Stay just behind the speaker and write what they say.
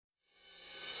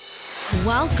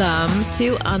Welcome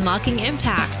to Unlocking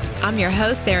Impact. I'm your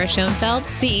host, Sarah Schoenfeld,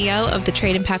 CEO of the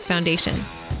Trade Impact Foundation.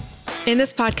 In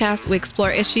this podcast, we explore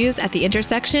issues at the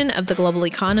intersection of the global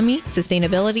economy,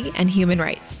 sustainability, and human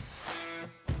rights.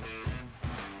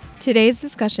 Today's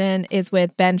discussion is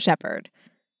with Ben Shepard,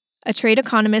 a trade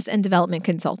economist and development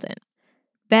consultant.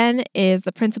 Ben is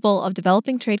the principal of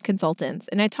Developing Trade Consultants,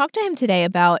 and I talked to him today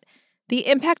about the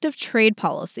impact of trade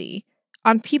policy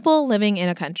on people living in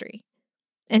a country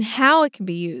and how it can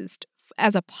be used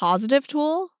as a positive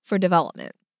tool for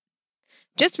development.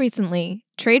 Just recently,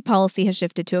 trade policy has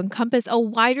shifted to encompass a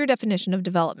wider definition of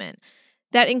development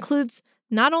that includes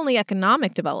not only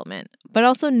economic development, but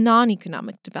also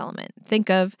non-economic development. Think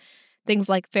of things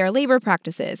like fair labor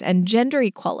practices and gender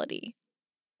equality.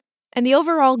 And the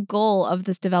overall goal of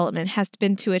this development has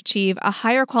been to achieve a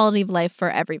higher quality of life for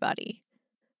everybody.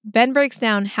 Ben breaks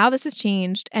down how this has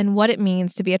changed and what it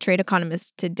means to be a trade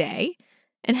economist today,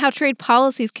 and how trade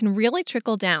policies can really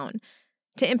trickle down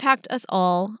to impact us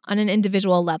all on an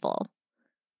individual level.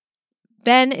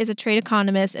 Ben is a trade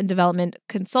economist and development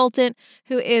consultant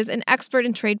who is an expert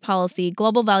in trade policy,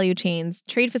 global value chains,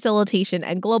 trade facilitation,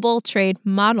 and global trade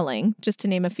modeling, just to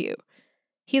name a few.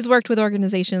 He's worked with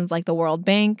organizations like the World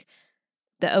Bank,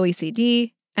 the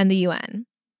OECD, and the UN,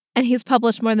 and he's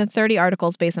published more than 30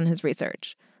 articles based on his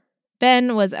research.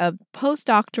 Ben was a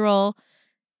postdoctoral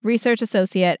research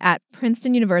associate at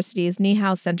Princeton University's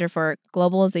Niehaus Center for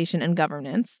Globalization and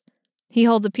Governance. He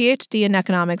holds a PhD in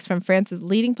economics from France's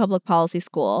leading public policy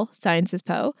school, Sciences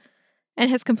Po,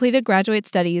 and has completed graduate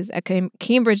studies at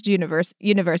Cambridge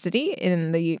University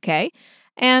in the UK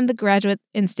and the Graduate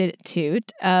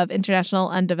Institute of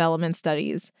International and Development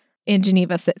Studies in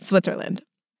Geneva, Switzerland.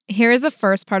 Here is the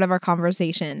first part of our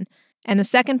conversation, and the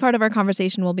second part of our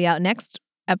conversation will be out next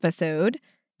episode,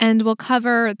 and we'll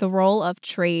cover the role of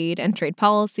trade and trade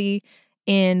policy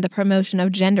in the promotion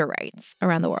of gender rights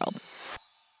around the world.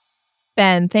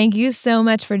 Ben, thank you so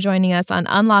much for joining us on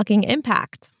Unlocking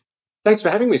Impact. Thanks for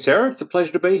having me, Sarah. It's a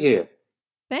pleasure to be here.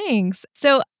 Thanks.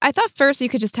 So I thought first you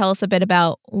could just tell us a bit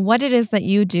about what it is that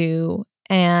you do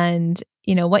and,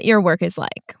 what your work is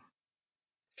like.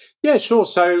 Yeah, sure.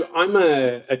 So I'm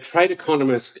a trade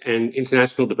economist and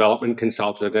international development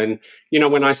consultant. And,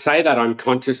 when I say that, I'm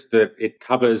conscious that it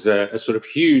covers a sort of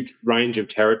huge range of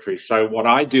territories. So what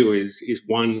I do is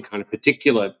one kind of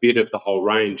particular bit of the whole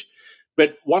range.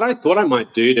 But what I thought I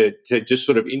might do to just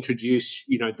sort of introduce,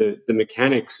 the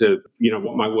mechanics of,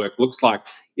 what my work looks like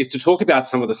is to talk about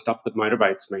some of the stuff that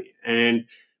motivates me. And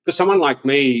for someone like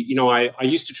me, I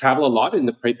used to travel a lot in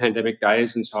the pre-pandemic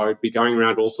days, and so I would be going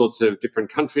around all sorts of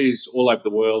different countries all over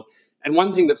the world. And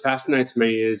one thing that fascinates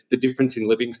me is the difference in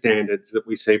living standards that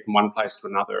we see from one place to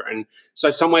another. And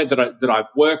so somewhere that I've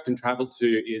worked and traveled to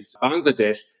is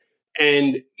Bangladesh.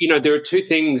 And, there are two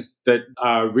things that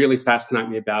really fascinate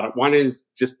me about it. One is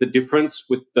just the difference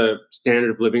with the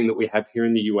standard of living that we have here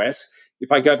in the US.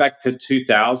 If I go back to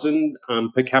 2000,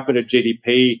 per capita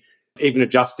GDP, even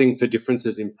adjusting for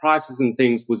differences in prices and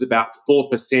things, was about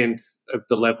 4% of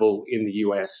the level in the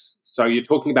US. So you're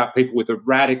talking about people with a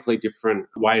radically different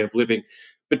way of living.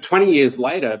 But 20 years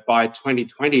later, by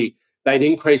 2020, they'd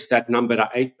increased that number to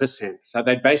 8%. So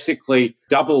they basically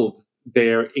doubled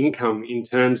their income in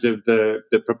terms of the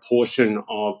proportion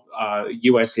of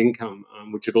US income,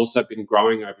 which had also been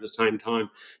growing over the same time.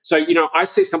 So, I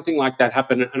see something like that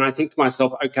happen, and I think to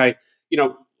myself, okay,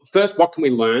 first, what can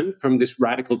we learn from this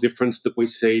radical difference that we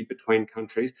see between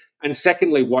countries? And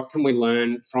secondly, what can we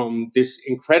learn from this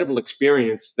incredible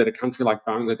experience that a country like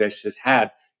Bangladesh has had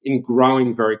in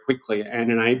growing very quickly and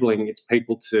enabling its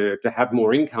people to have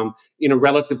more income in a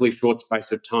relatively short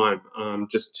space of time,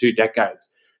 just 2 decades.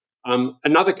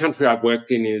 Another country I've worked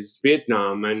in is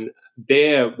Vietnam, and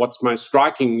there, what's most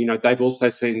striking, they've also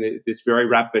seen this very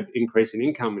rapid increase in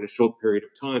income in a short period of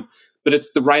time, but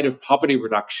it's the rate of poverty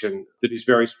reduction that is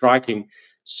very striking.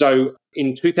 So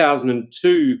in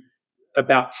 2002,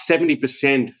 about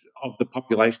 70% of the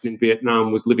population in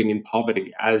Vietnam was living in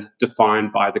poverty as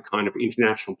defined by the kind of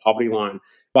international poverty line.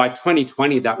 By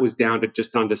 2020, that was down to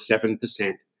just under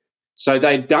 7%. So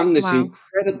they'd done this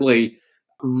incredibly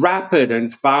rapid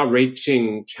and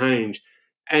far-reaching change.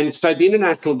 And so the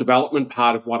international development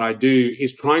part of what I do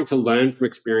is trying to learn from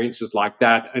experiences like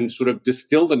that and sort of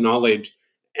distill the knowledge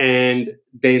and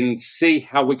then see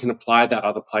how we can apply that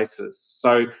other places.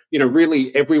 So,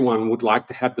 really everyone would like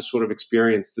to have the sort of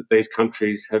experience that these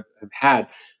countries have had.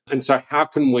 And so how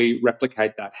can we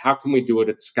replicate that? How can we do it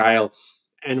at scale?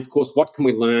 And of course, what can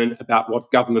we learn about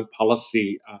what government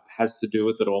policy has to do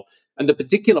with it all? And the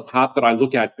particular part that I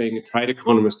look at being a trade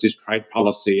economist is trade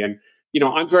policy. And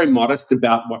I'm very modest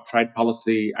about what trade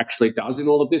policy actually does in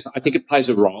all of this. I think it plays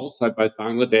a role. So both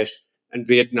Bangladesh and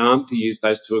Vietnam, to use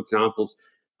those two examples,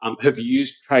 have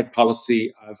used trade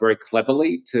policy very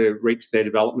cleverly to reach their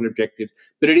development objectives.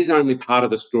 But it is only part of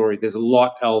the story. There's a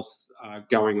lot else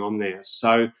going on there.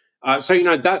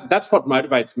 That's what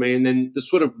motivates me. And then the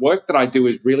sort of work that I do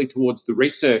is really towards the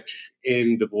research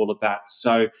end of all of that.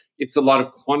 So it's a lot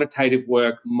of quantitative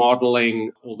work,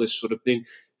 modeling, all this sort of thing.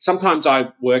 Sometimes I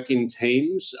work in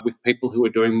teams with people who are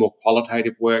doing more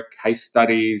qualitative work, case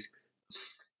studies,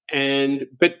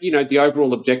 but the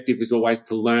overall objective is always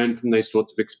to learn from these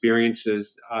sorts of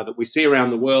experiences that we see around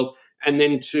the world, and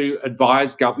then to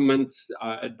advise governments,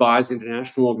 advise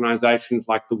international organisations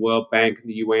like the World Bank and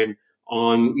the UN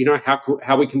on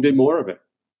how we can do more of it.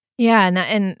 Yeah,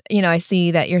 and I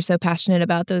see that you're so passionate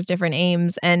about those different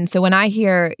aims. And so when I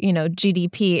hear,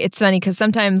 GDP, it's funny because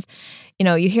sometimes,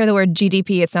 you hear the word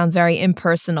GDP, it sounds very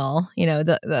impersonal,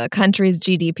 the country's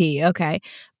GDP, okay.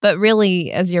 But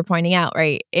really, as you're pointing out,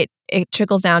 right, it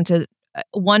trickles down to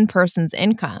one person's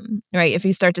income, right? If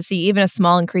you start to see even a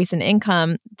small increase in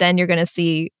income, then you're going to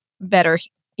see better,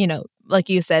 like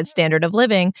you said, standard of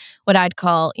living, what I'd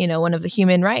call, one of the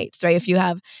human rights, right? If you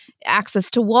have access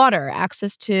to water,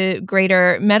 access to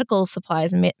greater medical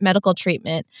supplies and medical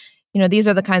treatment, these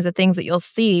are the kinds of things that you'll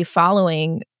see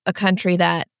following a country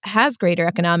that has greater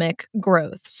economic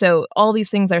growth. So all these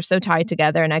things are so tied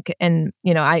together,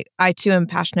 I too am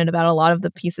passionate about a lot of the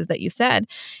pieces that you said.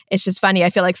 It's just funny. I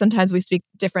feel like sometimes we speak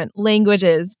different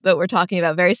languages, but we're talking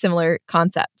about very similar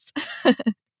concepts.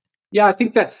 Yeah, I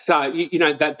think that's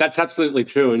that's absolutely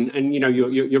true, and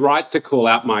you're right to call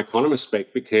out my economist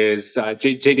speak because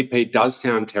GDP does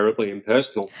sound terribly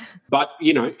impersonal, but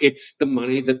it's the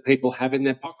money that people have in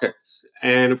their pockets,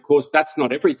 and of course that's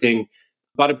not everything.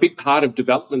 But a big part of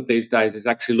development these days is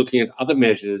actually looking at other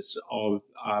measures of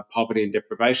poverty and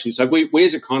deprivation. So we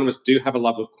as economists do have a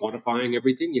love of quantifying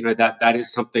everything. That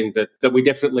is something that we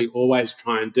definitely always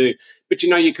try and do. But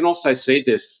you can also see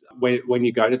this when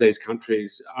you go to these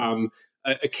countries.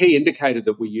 A key indicator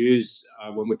that we use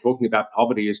when we're talking about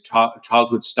poverty is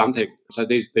childhood stunting. So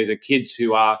these are kids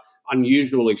who are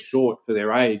unusually short for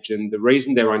their age, and the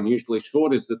reason they're unusually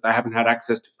short is that they haven't had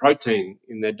access to protein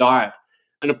in their diet.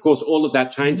 And of course, all of that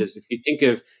changes. If you think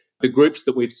of the groups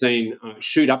that we've seen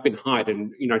shoot up in height,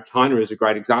 and China is a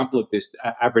great example of this.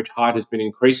 Average height has been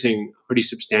increasing pretty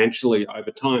substantially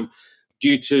over time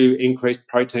due to increased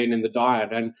protein in the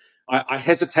diet. And I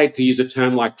hesitate to use a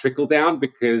term like trickle down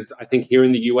because I think here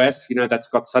in the US, that's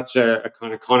got such a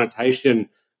kind of connotation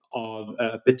of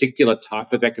a particular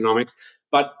type of economics.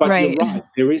 But Right. you're right.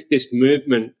 There is this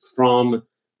movement from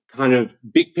kind of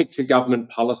big picture government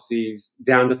policies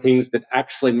down to things that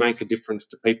actually make a difference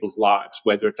to people's lives,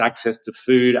 whether it's access to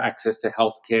food, access to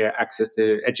healthcare, access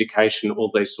to education,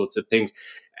 all these sorts of things.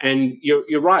 And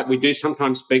you're right, we do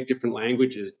sometimes speak different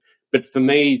languages. But for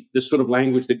me, the sort of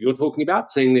language that you're talking about,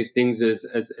 seeing these things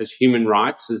as human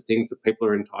rights, as things that people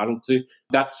are entitled to,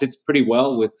 that sits pretty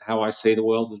well with how I see the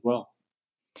world as well.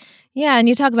 Yeah, and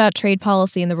you talk about trade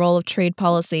policy and the role of trade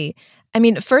policy. I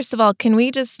mean, first of all, can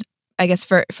we just, I guess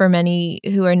for many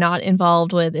who are not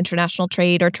involved with international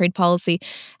trade or trade policy,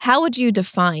 how would you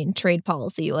define trade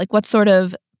policy? Like what sort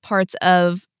of parts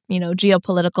of,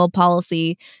 geopolitical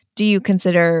policy do you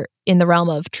consider in the realm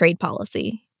of trade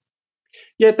policy?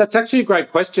 Yeah, that's actually a great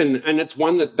question. And it's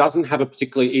one that doesn't have a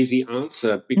particularly easy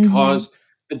answer Mhm. because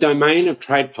the domain of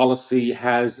trade policy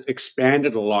has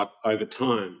expanded a lot over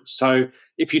time. So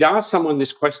if you'd asked someone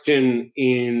this question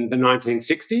in the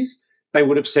 1960s, they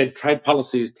would have said trade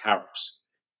policy is tariffs.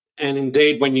 And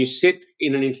indeed, when you sit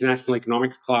in an international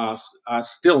economics class,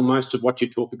 still most of what you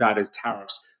talk about is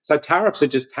tariffs. So tariffs are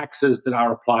just taxes that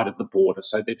are applied at the border.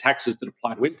 So they're taxes that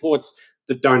apply to imports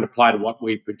that don't apply to what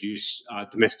we produce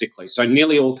domestically. So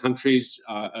nearly all countries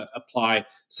apply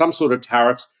some sort of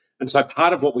tariffs. And so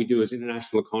part of what we do as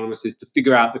international economists is to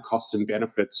figure out the costs and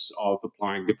benefits of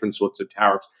applying different sorts of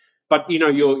tariffs. But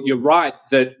you're right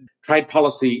that trade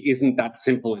policy isn't that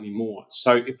simple anymore.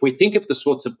 So if we think of the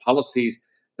sorts of policies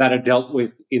that are dealt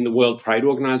with in the World Trade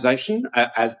Organization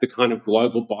as the kind of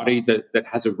global body that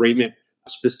has a remit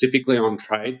specifically on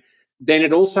trade, then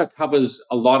it also covers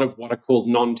a lot of what are called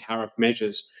non-tariff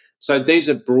measures. So these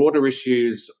are broader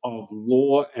issues of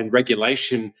law and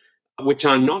regulation which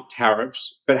are not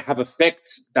tariffs but have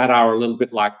effects that are a little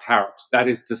bit like tariffs. That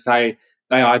is to say,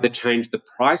 they either change the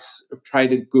price of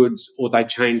traded goods or they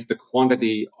change the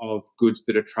quantity of goods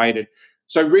that are traded.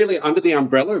 So, really, under the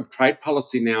umbrella of trade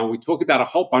policy now, we talk about a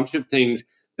whole bunch of things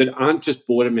that aren't just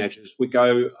border measures. We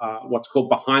go what's called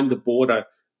behind the border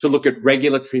to look at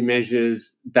regulatory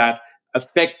measures that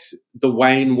affect the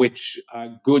way in which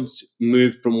goods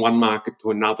move from one market to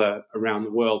another around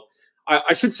the world.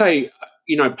 I should say,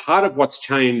 part of what's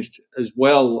changed as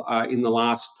well in the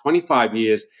last 25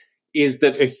 years is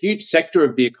that a huge sector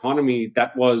of the economy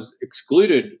that was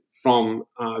excluded from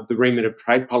the remit of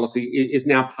trade policy is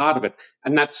now part of it,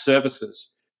 and that's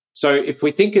services. So if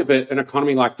we think of an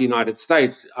economy like the United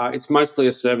States, it's mostly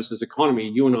a services economy.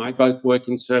 You and I both work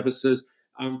in services.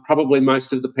 Probably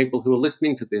most of the people who are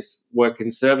listening to this work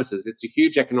in services. It's a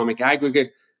huge economic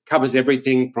aggregate, covers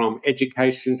everything from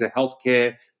education to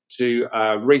healthcare to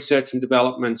research and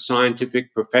development,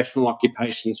 scientific, professional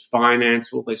occupations,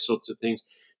 finance, all these sorts of things.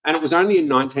 And it was only in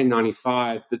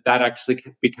 1995 that actually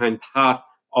became part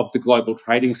of the global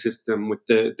trading system with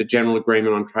the General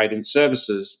Agreement on Trade and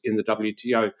Services in the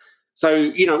WTO.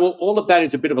 So, all of that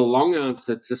is a bit of a long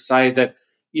answer to say that,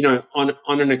 on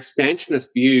an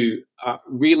expansionist view,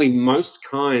 really most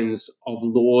kinds of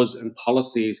laws and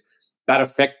policies that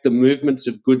affect the movements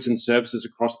of goods and services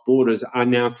across borders are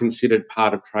now considered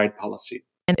part of trade policy.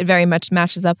 And it very much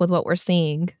matches up with what we're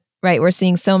seeing, right? We're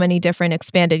seeing so many different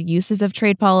expanded uses of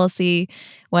trade policy,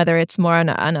 whether it's more on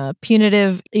a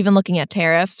punitive, even looking at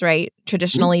tariffs, right?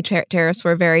 Traditionally, tariffs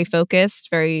were very focused,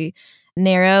 very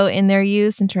narrow in their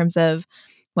use in terms of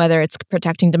whether it's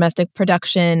protecting domestic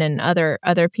production and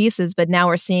other pieces. But now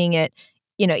we're seeing it,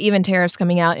 even tariffs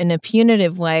coming out in a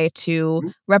punitive way to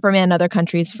reprimand other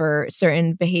countries for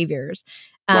certain behaviors.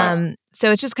 Right.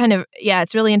 So it's just kind of,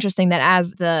 it's really interesting that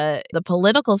as the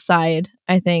political side,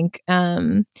 I think,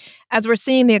 as we're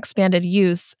seeing the expanded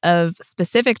use of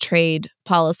specific trade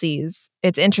policies,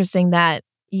 it's interesting that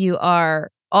you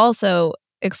are also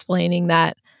explaining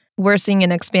that we're seeing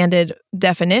an expanded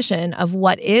definition of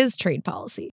what is trade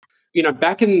policy.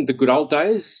 Back in the good old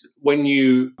days, when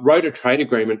you wrote a trade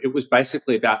agreement, it was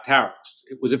basically about tariffs.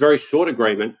 It was a very short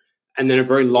agreement and then a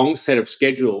very long set of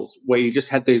schedules where you just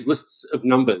had these lists of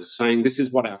numbers saying this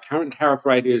is what our current tariff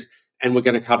rate is and we're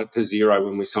going to cut it to zero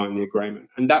when we sign the agreement.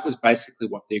 And that was basically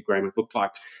what the agreement looked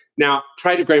like. Now,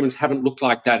 trade agreements haven't looked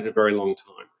like that in a very long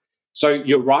time. So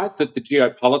you're right that the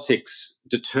geopolitics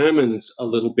determines a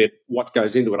little bit what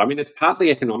goes into it. I mean, it's partly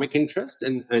economic interest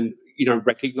and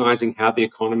recognizing how the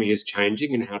economy is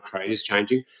changing and how trade is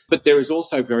changing. But there is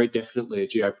also very definitely a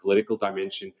geopolitical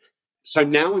dimension. So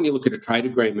now when you look at a trade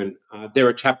agreement, there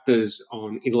are chapters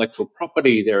on intellectual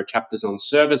property, there are chapters on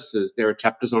services, there are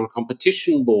chapters on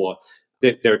competition law,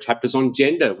 there are chapters on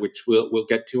gender, which we'll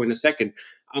get to in a second.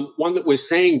 One that we're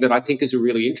seeing that I think is a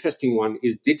really interesting one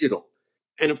is digital.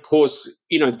 And of course,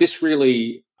 this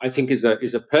really, I think, is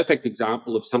a perfect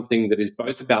example of something that is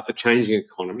both about the changing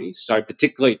economy. So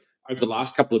particularly over the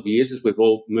last couple of years, as we've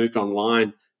all moved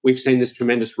online, we've seen this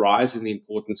tremendous rise in the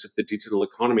importance of the digital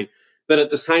economy. But at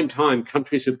the same time,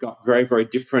 countries have got very, very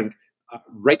different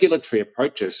regulatory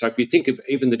approaches. So if you think of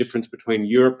even the difference between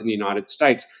Europe and the United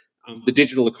States, the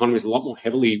digital economy is a lot more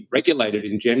heavily regulated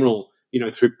in general,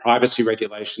 through privacy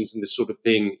regulations and this sort of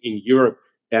thing in Europe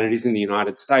than it is in the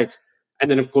United States. And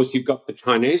then, of course, you've got the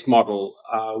Chinese model,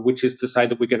 which is to say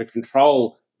that we're going to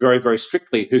control very, very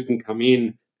strictly who can come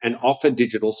in and offer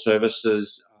digital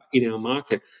services in our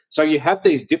market. So you have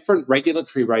these different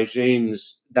regulatory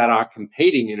regimes that are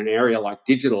competing in an area like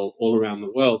digital all around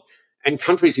the world. And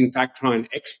countries, in fact, try and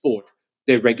export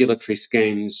their regulatory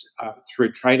schemes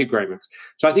through trade agreements.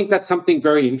 So I think that's something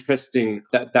very interesting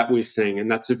that we're seeing. And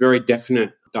that's a very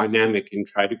definite dynamic in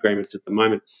trade agreements at the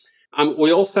moment.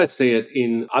 We also see it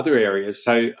in other areas.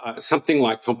 So something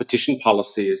like competition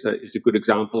policy is a good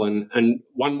example. And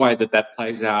one way that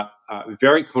plays out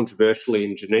very controversially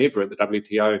in Geneva at the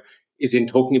WTO is in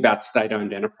talking about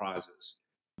state-owned enterprises.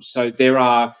 So there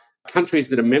are countries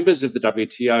that are members of the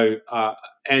WTO,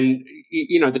 and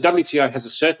the WTO has a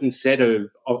certain set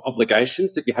of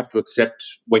obligations that you have to accept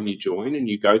when you join, and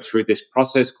you go through this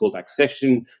process called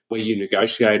accession, where you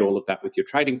negotiate all of that with your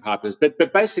trading partners.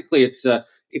 But basically, it's a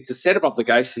set of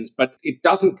obligations, but it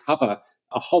doesn't cover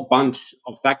a whole bunch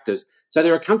of factors. So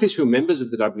there are countries who are members of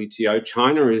the WTO.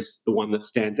 China is the one that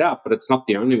stands out, but it's not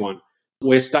the only one,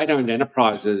 where state-owned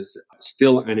enterprises are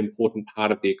still an important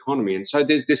part of the economy. And so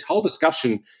there's this whole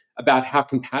discussion about how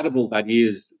compatible that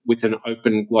is with an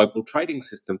open global trading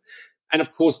system. And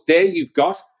of course, there you've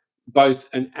got both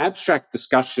an abstract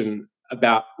discussion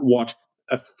about what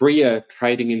a freer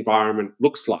trading environment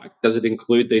looks like. Does it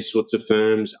include these sorts of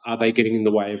firms? Are they getting in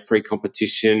the way of free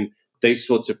competition? These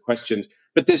sorts of questions.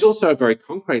 But there's also a very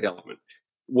concrete element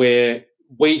where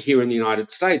we here in the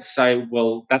United States say,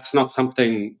 well, that's not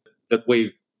something that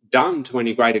we've done to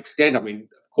any great extent. I mean,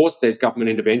 of course, there's government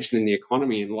intervention in the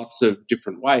economy in lots of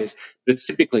different ways, but it's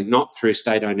typically not through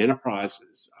state-owned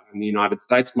enterprises in the United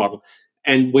States model.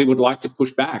 And we would like to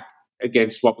push back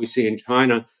against what we see in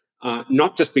China,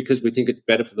 not just because we think it's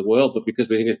better for the world, but because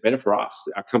we think it's better for us.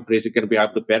 Our companies are going to be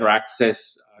able to better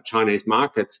access Chinese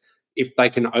markets if they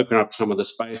can open up some of the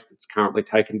space that's currently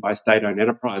taken by state-owned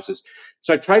enterprises.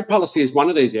 So trade policy is one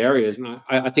of these areas, and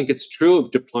I think it's true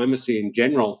of diplomacy in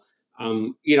general.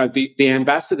 The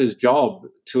ambassador's job,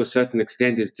 to a certain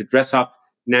extent, is to dress up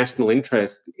national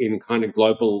interest in kind of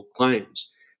global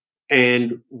claims.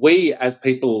 And we, as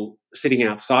people sitting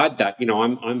outside that,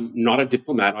 I'm not a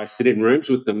diplomat. I sit in rooms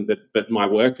with them, but my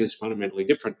work is fundamentally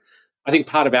different. I think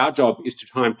part of our job is to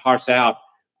try and parse out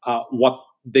what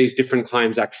these different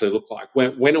claims actually look like.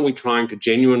 When are we trying to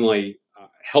genuinely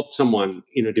help someone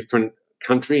in a different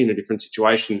country, in a different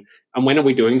situation? And when are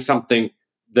we doing something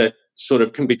that sort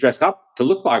of can be dressed up to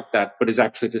look like that, but is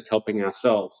actually just helping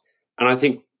ourselves? And I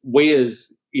think we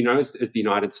as the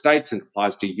United States, and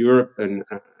applies to Europe and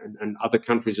other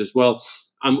countries as well,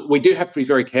 we do have to be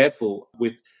very careful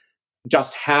with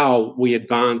just how we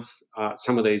advance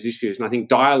some of these issues. And I think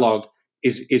dialogue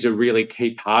is a really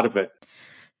key part of it.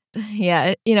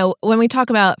 Yeah, when we talk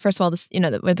about, first of all, this,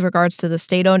 with regards to the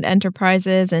state-owned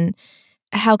enterprises and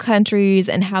how countries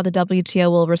and how the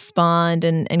WTO will respond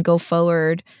and go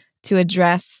forward to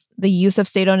address the use of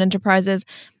state-owned enterprises,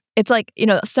 it's like,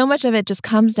 so much of it just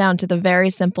comes down to the very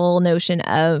simple notion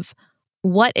of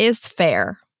what is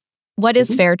fair? What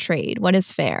is fair trade? What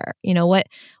is fair?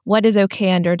 What is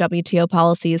okay under WTO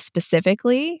policies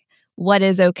specifically? What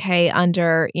is okay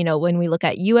under, when we look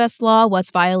at U.S. law, what's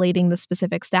violating the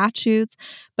specific statutes,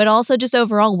 but also just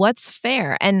overall, what's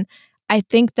fair? And I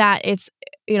think that it's,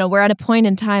 we're at a point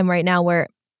in time right now where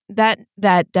that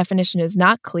definition is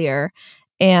not clear.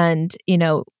 And,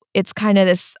 it's kind of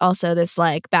this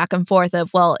like back and forth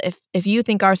of, well, if you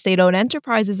think our state-owned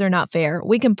enterprises are not fair,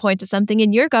 we can point to something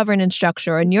in your governance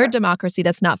structure and your democracy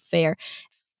that's not fair.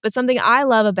 But something I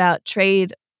love about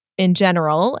trade in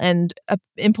general, and an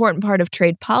important part of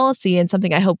trade policy, and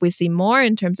something I hope we see more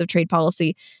in terms of trade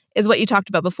policy, is what you talked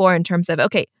about before in terms of,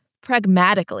 okay,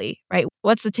 pragmatically, right?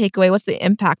 What's the takeaway? What's the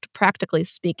impact, practically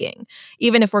speaking?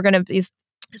 Even if we're going to be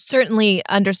certainly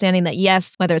understanding that,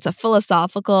 yes, whether it's a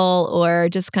philosophical or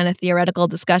just kind of theoretical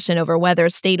discussion over whether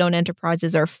state-owned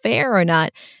enterprises are fair or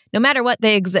not, no matter what,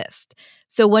 they exist.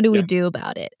 So what do we do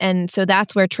about it? And so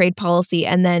that's where trade policy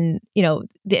and then,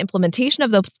 the implementation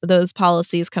of those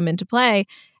policies come into play.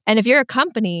 And if you're a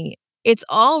company, it's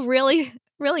all really,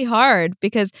 really hard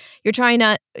because you're trying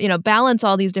to, balance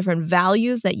all these different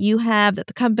values that you have, that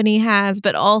the company has,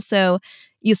 but also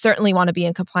you certainly want to be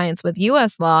in compliance with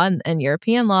U.S. law and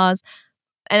European laws.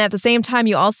 And at the same time,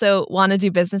 you also want to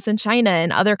do business in China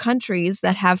and other countries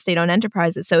that have state-owned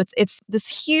enterprises. So it's this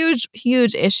huge,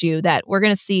 huge issue that we're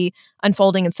going to see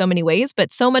unfolding in so many ways,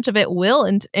 but so much of it will,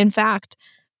 in fact,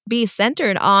 be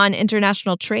centered on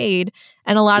international trade.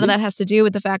 And a lot of that has to do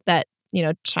with the fact that,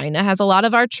 China has a lot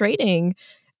of our trading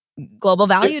global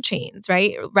value chains,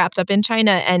 right, wrapped up in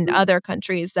China and other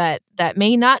countries that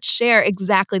may not share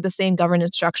exactly the same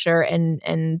governance structure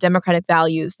and democratic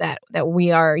values that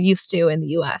we are used to in the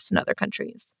U.S. and other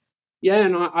countries. Yeah,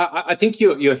 and I think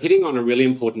you're hitting on a really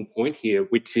important point here,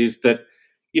 which is that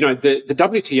the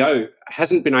WTO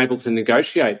hasn't been able to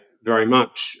negotiate very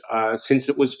much since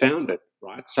it was founded.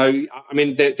 Right. So, I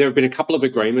mean, there have been a couple of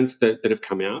agreements that have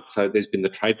come out. So there's been the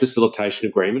Trade Facilitation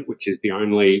Agreement, which is the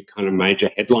only kind of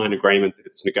major headline agreement that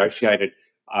it's negotiated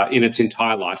in its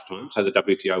entire lifetime. So the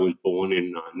WTO was born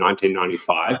in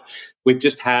 1995. We've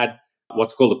just had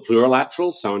what's called a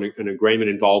plurilateral, so an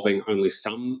agreement involving only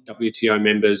some WTO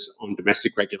members on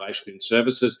domestic regulation in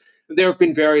services. And there have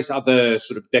been various other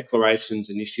sort of declarations,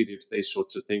 initiatives, these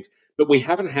sorts of things. But we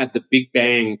haven't had the big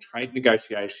bang trade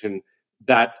negotiation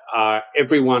that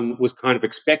everyone was kind of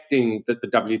expecting that the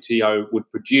WTO would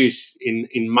produce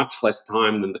in much less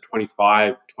time than the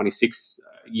 25, 26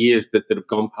 years that have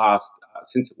gone past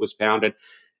since it was founded.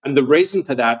 And the reason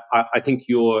for that, I think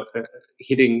you're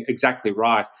hitting exactly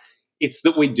right. It's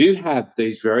that we do have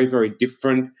these very, very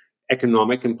different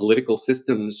economic and political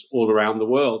systems all around the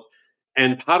world.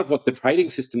 And part of what the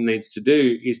trading system needs to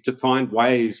do is to find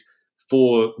ways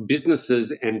for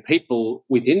businesses and people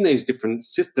within these different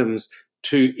systems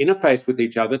to interface with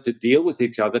each other, to deal with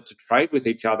each other, to trade with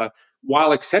each other,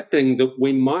 while accepting that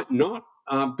we might not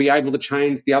be able to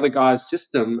change the other guy's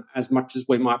system as much as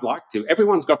we might like to.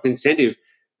 Everyone's got an incentive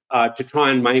to try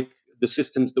and make the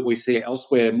systems that we see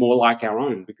elsewhere more like our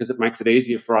own, because it makes it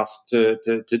easier for us to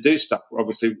do stuff. We're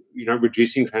obviously,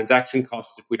 reducing transaction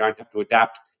costs if we don't have to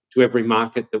adapt to every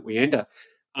market that we enter.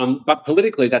 But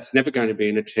politically, that's never going to be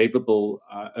an achievable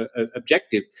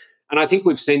objective. And I think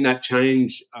we've seen that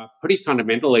change pretty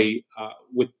fundamentally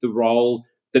with the role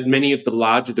that many of the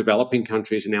larger developing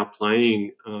countries are now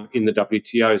playing in the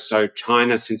WTO. So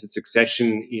China, since its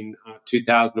accession in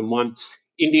 2001,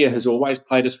 India has always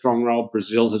played a strong role.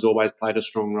 Brazil has always played a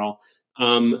strong role.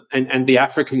 And the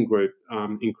African group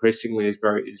increasingly is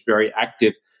very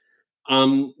active.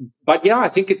 But yeah, I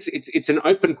think it's an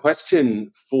open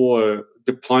question for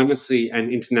diplomacy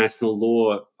and international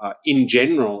law in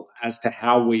general as to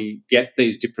how we get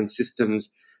these different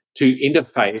systems to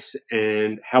interface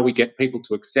and how we get people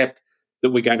to accept that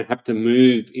we're going to have to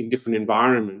move in different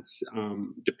environments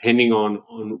depending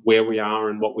on where we are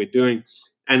and what we're doing.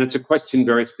 And it's a question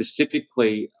very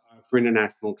specifically for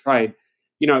international trade.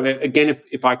 Again,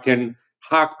 if I can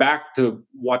hark back to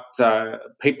what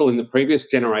people in the previous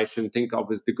generation think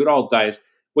of as the good old days,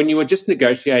 when you were just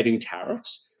negotiating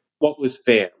tariffs, what was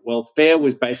fair? Well, fair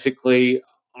was basically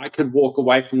I could walk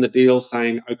away from the deal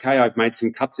saying, okay, I've made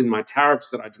some cuts in my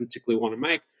tariffs that I didn't particularly want to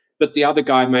make, but the other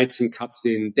guy made some cuts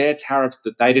in their tariffs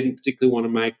that they didn't particularly want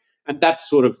to make. And that's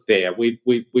sort of fair. We've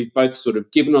both sort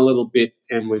of given a little bit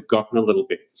and we've gotten a little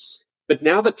bit. But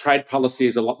now that trade policy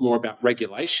is a lot more about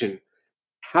regulation,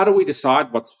 how do we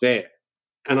decide what's fair?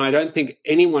 And I don't think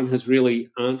anyone has really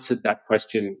answered that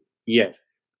question yet.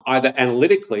 Either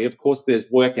analytically, of course, there's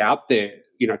work out there,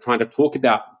 trying to talk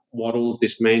about what all of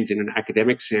this means in an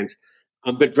academic sense.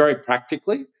 But very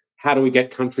practically, how do we get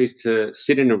countries to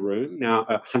sit in a room, now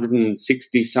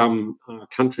 160 some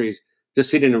countries, to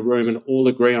sit in a room and all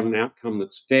agree on an outcome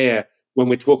that's fair when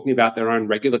we're talking about their own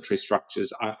regulatory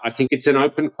structures? I think it's an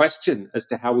open question as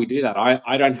to how we do that.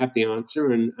 I don't have the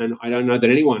answer, and I don't know that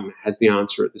anyone has the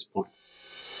answer at this point.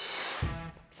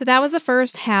 So that was the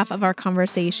first half of our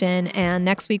conversation, and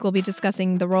next week we'll be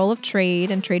discussing the role of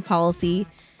trade and trade policy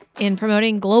in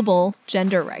promoting global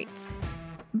gender rights.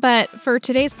 But for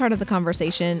today's part of the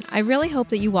conversation, I really hope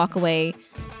that you walk away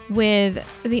with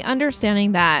the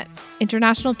understanding that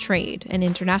international trade and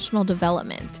international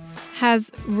development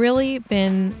has really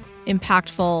been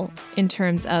impactful in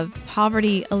terms of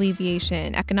poverty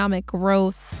alleviation, economic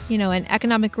growth, and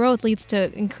economic growth leads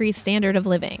to increased standard of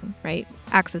living, right?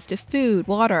 Access to food,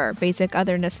 water, basic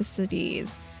other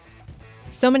necessities,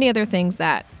 so many other things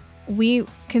that we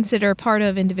consider part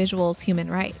of individuals' human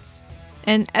rights.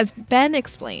 And as Ben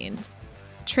explained,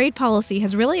 trade policy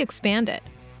has really expanded.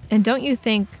 And don't you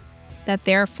think that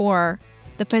therefore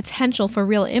the potential for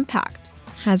real impact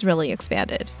has really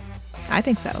expanded? I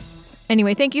think so.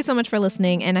 Anyway, thank you so much for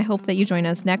listening, and I hope that you join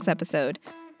us next episode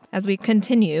as we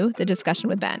continue the discussion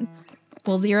with Ben.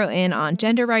 We'll zero in on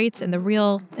gender rights and the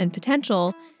real and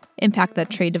potential impact that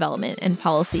trade development and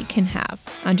policy can have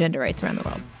on gender rights around the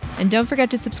world. And don't forget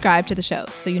to subscribe to the show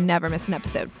so you never miss an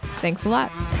episode. Thanks a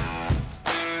lot.